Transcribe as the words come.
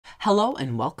Hello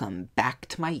and welcome back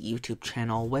to my YouTube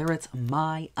channel where it's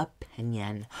my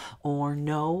opinion or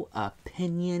no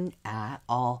opinion at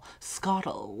all.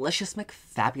 Scottalicious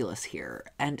McFabulous here,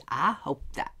 and I hope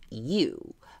that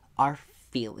you are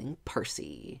feeling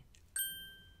Percy.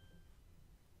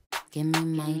 Give me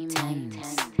my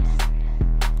times.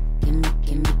 Give me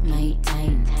my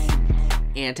times.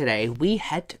 And today we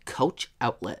head to Coach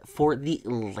Outlet for the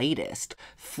latest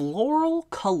floral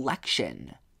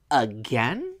collection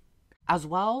again, as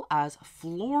well as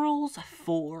florals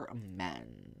for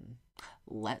men.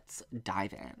 Let's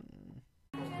dive in.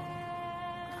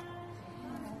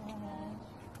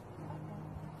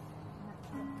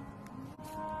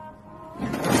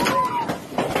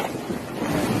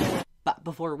 But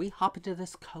before we hop into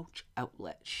this Coach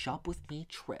Outlet Shop With Me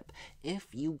trip, if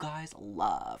you guys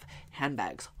love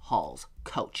handbags, hauls,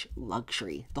 Coach,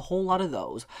 luxury, the whole lot of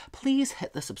those, please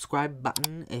hit the subscribe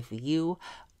button if you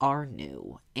are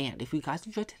new. And if you guys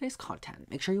enjoyed today's content,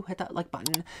 make sure you hit that like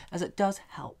button, as it does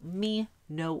help me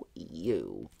know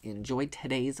you enjoyed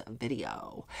today's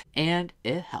video. And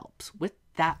it helps with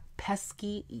that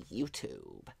pesky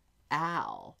YouTube.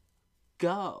 Ow.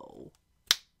 Go.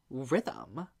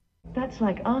 Rhythm. That's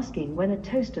like asking when a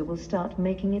toaster will start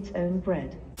making its own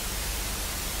bread.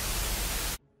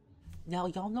 Now,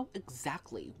 y'all know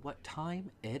exactly what time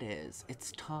it is.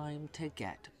 It's time to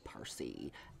get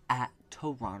Percy at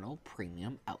Toronto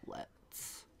Premium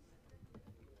Outlets.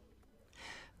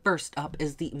 First up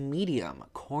is the medium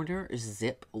Corner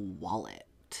Zip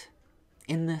Wallet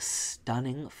in this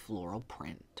stunning floral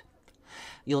print.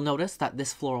 You'll notice that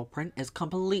this floral print is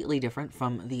completely different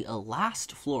from the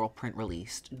last floral print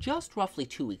released just roughly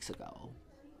 2 weeks ago.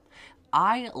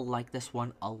 I like this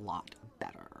one a lot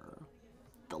better.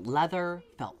 The leather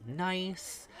felt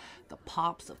nice, the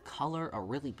pops of color are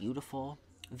really beautiful,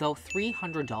 though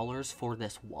 $300 for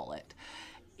this wallet.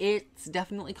 It's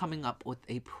definitely coming up with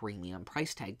a premium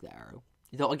price tag there.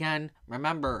 Though again,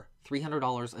 remember,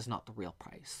 $300 is not the real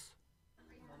price.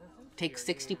 Take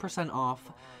 60%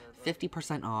 off,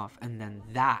 50% off, and then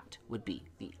that would be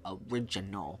the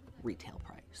original retail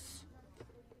price.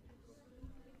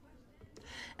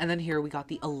 And then here we got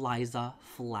the Eliza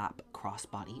Flap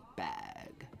Crossbody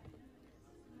Bag.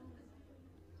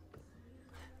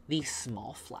 The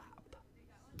small flap.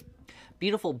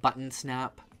 Beautiful button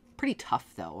snap. Pretty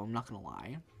tough though, I'm not gonna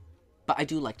lie. But I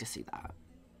do like to see that.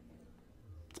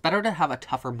 It's better to have a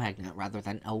tougher magnet rather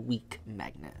than a weak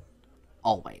magnet.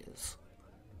 Always.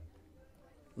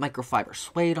 Microfiber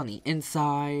suede on the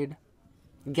inside.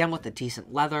 Again with the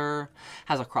decent leather.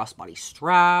 Has a crossbody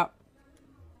strap.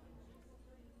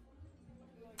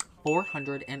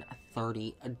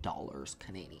 $430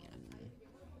 Canadian.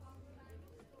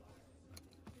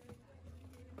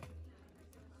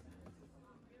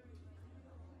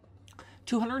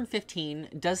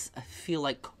 $215 does feel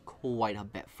like quite a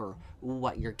bit for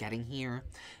what you're getting here,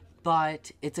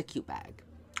 but it's a cute bag.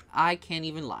 I can't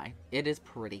even lie, it is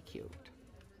pretty cute.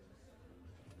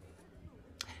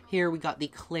 Here we got the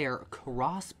Claire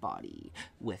crossbody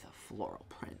with a floral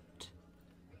print.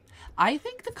 I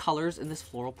think the colors in this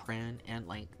floral print and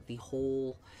like the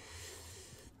whole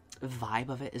vibe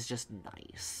of it is just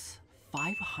nice.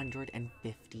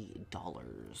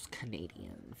 $550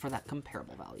 Canadian for that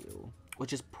comparable value,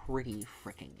 which is pretty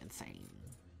freaking insane.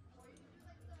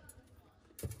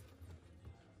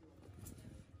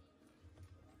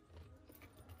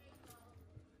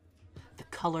 The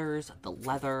colors, the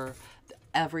leather,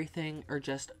 everything are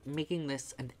just making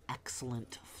this an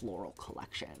excellent floral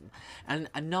collection. And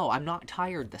no, I'm not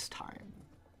tired this time.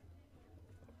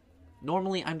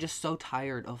 Normally, I'm just so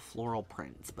tired of floral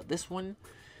prints, but this one's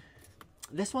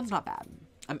not bad.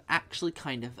 I'm actually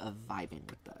kind of vibing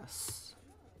with this.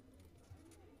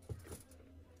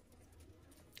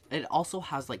 It also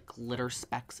has like glitter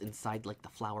specks inside like the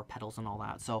flower petals and all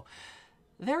that, so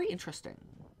very interesting.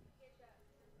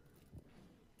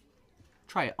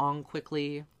 Try it on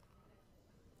quickly.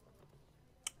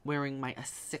 Wearing my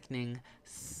sickening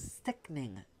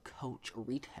Coach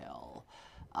retail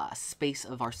Space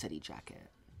of Our City jacket.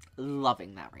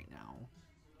 Loving that right now.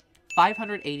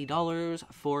 $580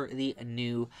 for the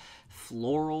new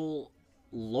Floral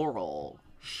Laurel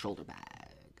shoulder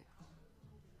bag.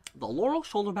 The Laurel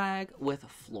shoulder bag with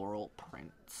floral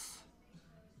prints.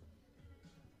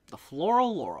 The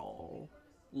Floral Laurel.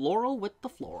 Laurel with the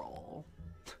floral.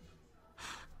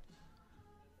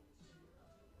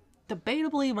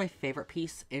 Debatably my favorite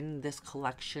piece in this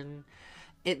collection.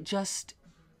 It's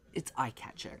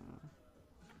eye-catching.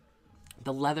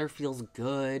 The leather feels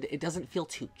good. It doesn't feel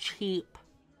too cheap.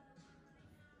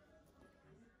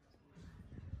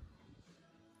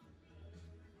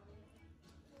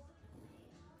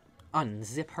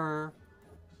 unzip her.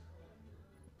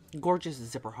 Gorgeous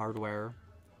zipper hardware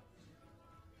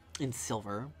in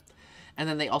silver. And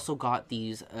then they also got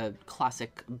these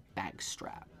classic bag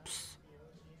straps.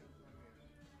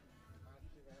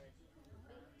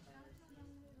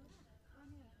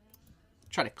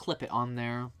 Try to clip it on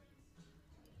there.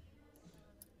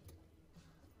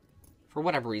 For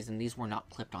whatever reason, these were not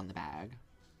clipped on the bag.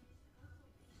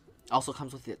 Also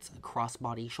comes with its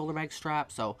crossbody shoulder bag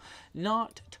strap, so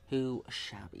not too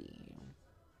shabby.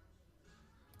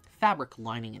 Fabric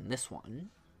lining in this one.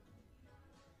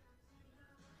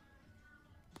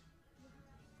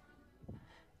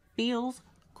 Feels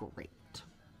great,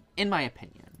 in my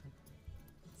opinion,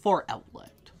 for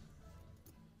outlet.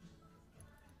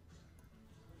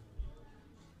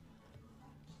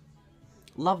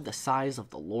 Love the size of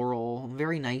the Laurel.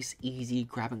 Very nice, easy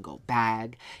grab-and-go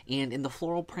bag. And in the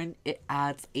floral print, it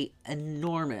adds an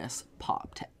enormous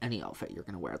pop to any outfit you're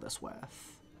going to wear this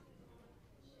with.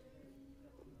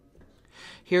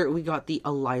 Here we got the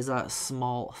Eliza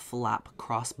small flap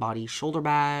crossbody shoulder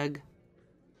bag.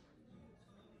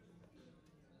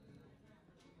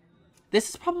 This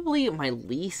is probably my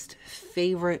least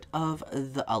favorite of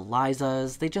the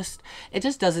Elizas. It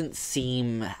just doesn't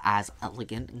seem as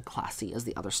elegant and classy as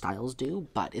the other styles do,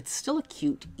 but it's still a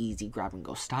cute, easy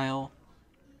grab-and-go style.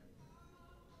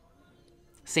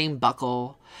 Same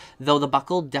buckle, though the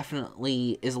buckle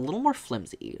definitely is a little more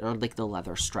flimsy, or like the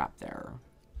leather strap there.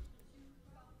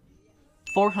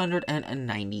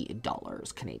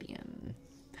 $490 Canadian.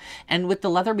 And with the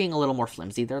leather being a little more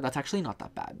flimsy there, that's actually not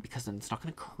that bad, because then it's not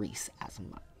going to crease as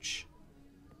much.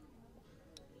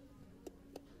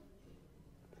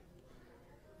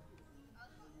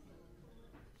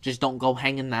 Just don't go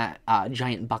hanging that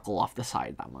giant buckle off the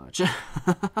side that much.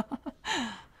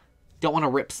 Don't want to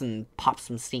rip and pop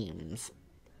some seams.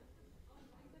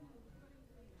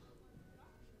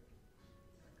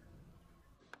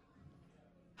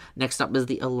 Next up is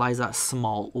the Eliza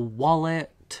small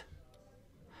wallet,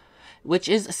 which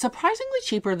is surprisingly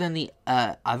cheaper than the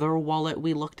other wallet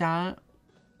we looked at.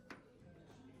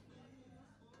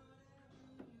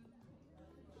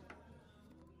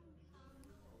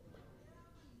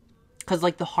 Because,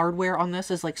 like, the hardware on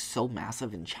this is, like, so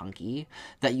massive and chunky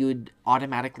that you would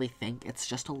automatically think it's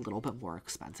just a little bit more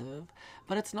expensive.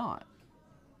 But it's not.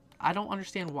 I don't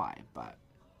understand why, but...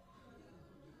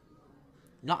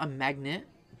 Not a magnet,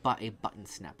 but a button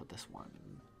snap with this one.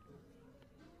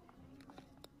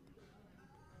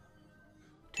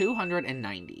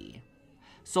 $290.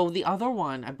 So the other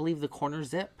one, I believe the Corner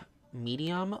Zip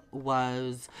medium,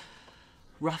 was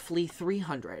roughly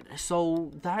 $300.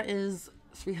 So that is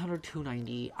 $300,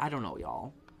 $290. I don't know,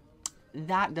 y'all.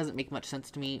 That doesn't make much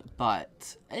sense to me,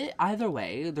 but either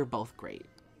way, they're both great.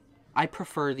 I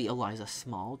prefer the Eliza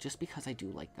small just because I do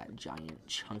like that giant,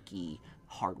 chunky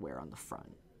hardware on the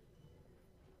front.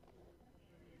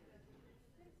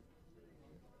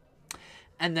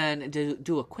 And then to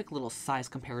do a quick little size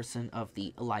comparison of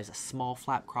the Eliza small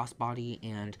flap crossbody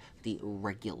and the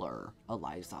regular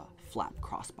Eliza flap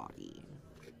crossbody.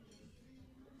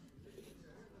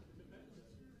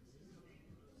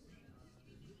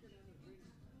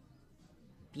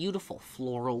 Beautiful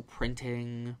floral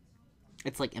printing.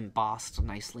 It's like embossed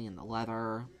nicely in the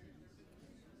leather.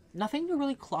 Nothing to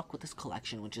really clock with this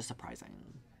collection, which is surprising.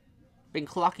 Been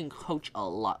clocking Coach a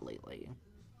lot lately.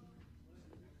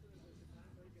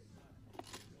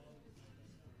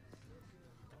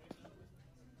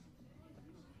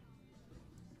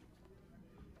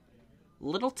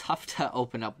 Little tough to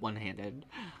open up one-handed.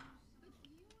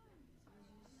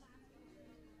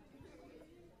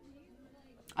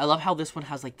 I love how this one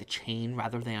has, like, the chain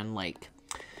rather than, like,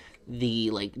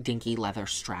 the, like, dinky leather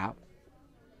strap.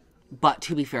 But,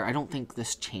 to be fair, I don't think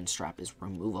this chain strap is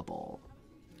removable.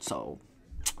 So,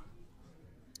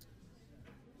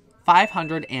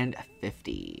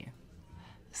 $550.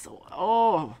 So,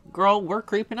 oh, girl, we're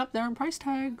creeping up there in price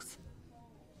tags.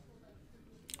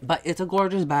 But it's a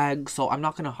gorgeous bag, so I'm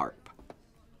not going to harp.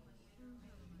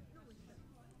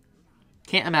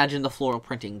 Can't imagine the floral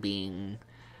printing being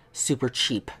super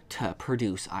cheap to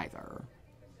produce either.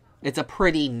 It's a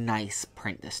pretty nice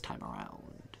print this time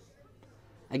around.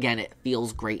 Again, it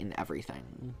feels great in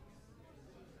everything.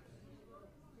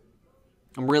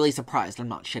 I'm really surprised I'm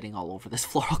not shitting all over this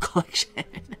floral collection.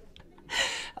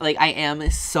 Like, I am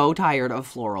so tired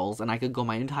of florals, and I could go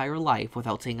my entire life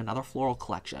without seeing another floral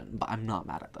collection, but I'm not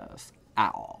mad at this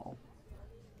at all.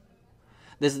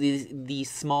 This is the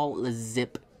small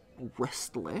zip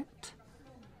wristlet.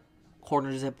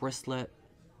 Corner zip wristlet.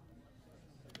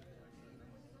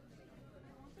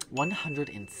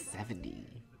 $170.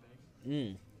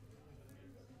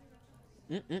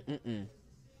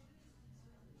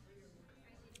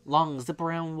 Long zip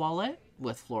around wallet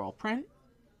with floral print.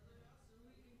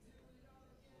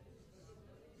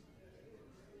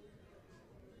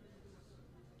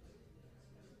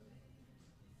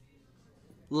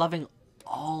 Loving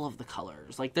all of the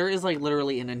colors. Like, there is like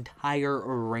literally an entire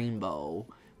rainbow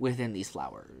within these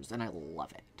flowers, and I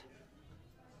love it.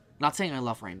 Not saying I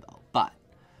love rainbow, but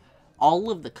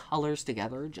all of the colors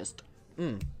together just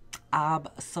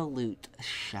absolute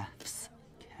chef's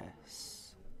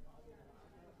kiss.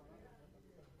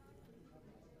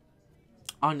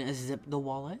 Unzip the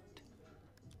wallet.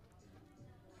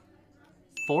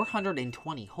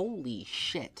 $420. Holy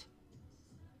shit.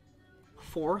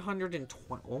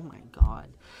 420. Oh my god.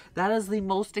 That is the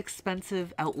most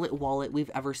expensive outlet wallet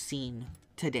we've ever seen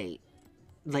to date.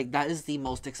 Like, that is the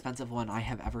most expensive one I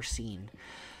have ever seen.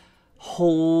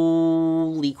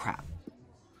 Holy crap.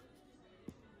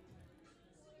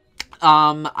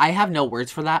 I have no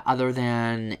words for that other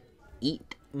than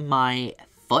eat my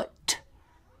foot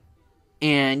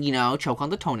and, you know, choke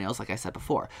on the toenails like I said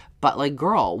before. But, like,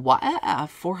 girl, what?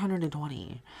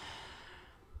 $420.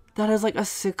 That is like a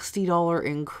 $60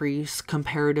 increase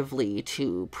comparatively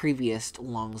to previous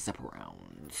long zip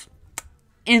arounds.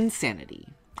 Insanity.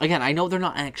 Again, I know they're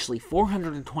not actually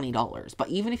 $420, but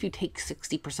even if you take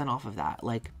 60% off of that,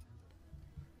 like,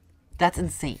 that's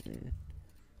insane.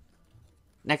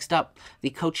 Next up, the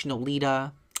Coach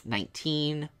Nolita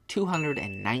 19,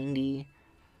 $290.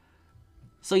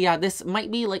 So yeah, this might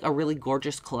be like a really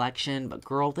gorgeous collection, but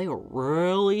girl, they were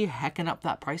really hecking up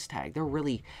that price tag. They're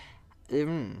really...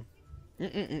 I'm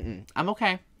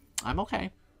okay. I'm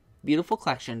okay. Beautiful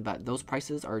collection, but those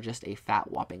prices are just a fat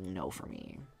whopping no for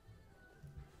me.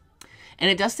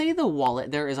 And it does say the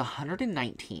wallet there is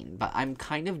 119, but I'm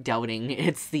kind of doubting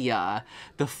it's the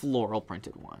floral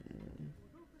printed one.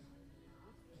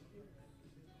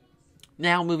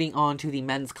 Now moving on to the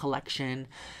men's collection,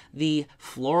 the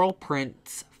floral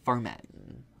prints for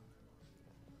men.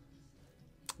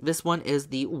 This one is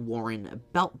the Warren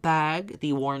belt bag,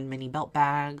 the Warren mini belt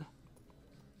bag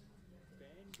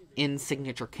in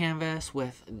signature canvas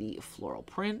with the floral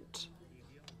print.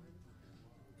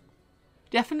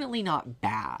 Definitely not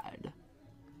bad.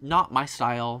 Not my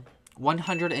style.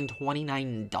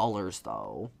 $129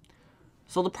 though.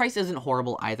 So the price isn't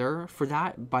horrible either for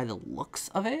that by the looks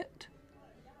of it.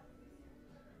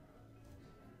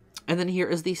 And then here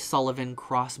is the Sullivan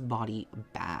crossbody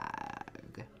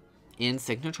bag in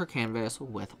signature canvas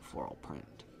with floral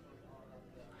print.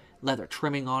 Leather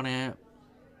trimming on it.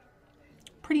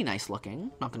 Pretty nice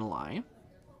looking, not gonna lie.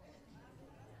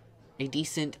 A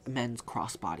decent men's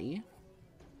crossbody.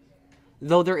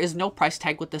 Though there is no price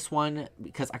tag with this one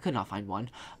because I could not find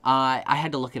one. I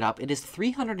had to look it up. It is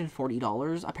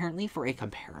 $340 apparently for a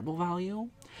comparable value,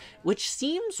 which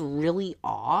seems really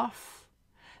off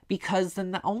because then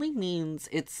that only means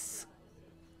it's...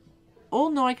 Oh,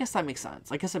 no, I guess that makes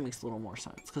sense. I guess that makes a little more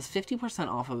sense because 50%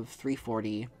 off of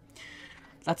 $340,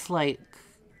 that's like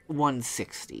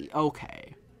 $160.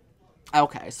 Okay.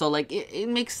 Okay, so like it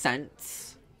makes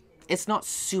sense. It's not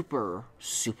super,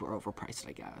 super overpriced,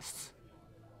 I guess.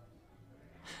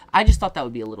 I just thought that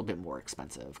would be a little bit more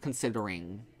expensive,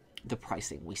 considering the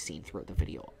pricing we've seen throughout the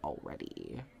video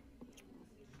already.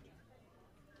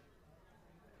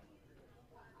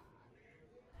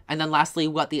 And then lastly,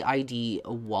 we got the ID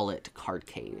wallet card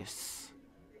case.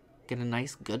 Get a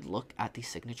nice, good look at the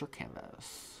signature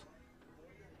canvas.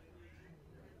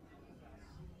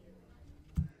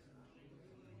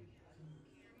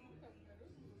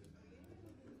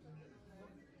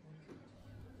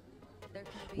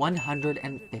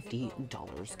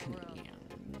 $150 Canadian.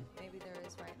 Maybe there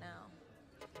is right now.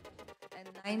 And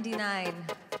 99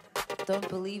 don't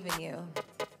believe in you.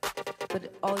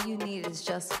 But all you need is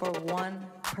just for one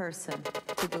person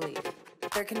to believe.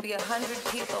 There can be 100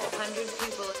 people, 100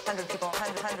 people, 100 people,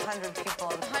 100 people,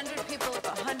 100 people,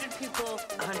 100 people,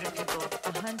 100 people,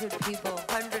 100 people,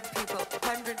 100 people,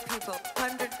 100 people,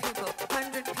 100 people,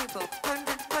 100 people,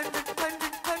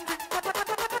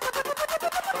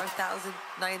 1,000,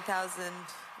 9,000,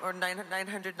 or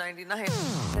 999.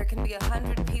 There can be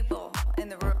 100 people in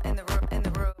the room, in the room, in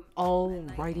the room.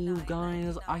 Alrighty, you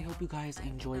guys. I hope you guys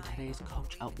enjoyed today's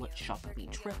Coach Outlet shopping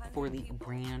trip for the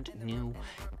brand new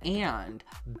and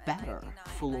better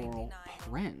floral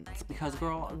prints. Because,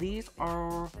 girl, these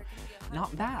are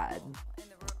not bad.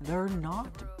 They're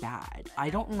not bad.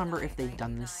 I don't remember if they've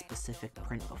done this specific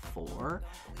print before,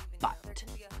 but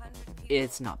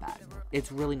it's not bad.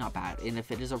 It's really not bad. And if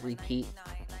it is a repeat,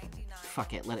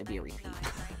 fuck it, let it be a repeat.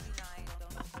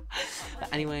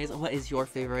 But anyways, what is your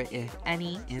favorite, if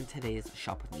any, in today's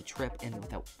Shop With Me trip? And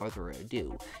without further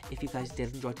ado, if you guys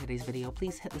did enjoy today's video,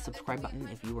 please hit the subscribe button.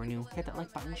 If you are new, hit that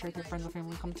like button, share with your friends and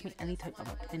family, comment to me any type of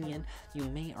opinion you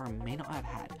may or may not have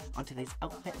had on today's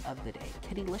outfit of the day,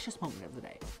 Kittylicious moment of the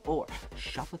day, or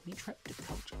Shop With Me trip to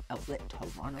Coach Outlet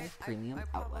Toronto Premium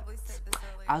Outlets.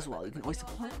 As well, you can always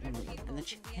support me and the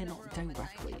channel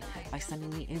directly by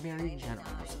sending me a very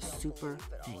generous super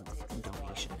thanks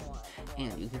donation.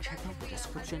 And you can check out the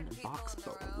description box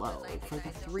below for the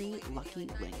 3 lucky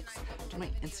links to my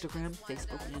Instagram,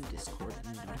 Facebook, and Discord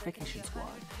notification squad.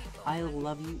 I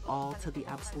love you all to the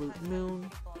absolute moon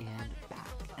and back,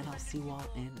 and I'll see you all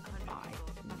in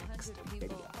my next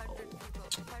video.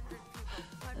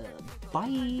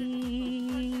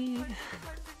 Bye!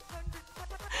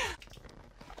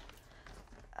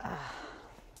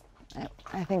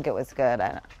 I think it was good.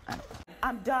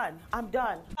 I'm done.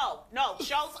 No,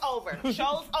 show's over.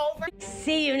 Show's over.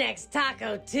 See you next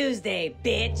Taco Tuesday,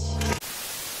 bitch.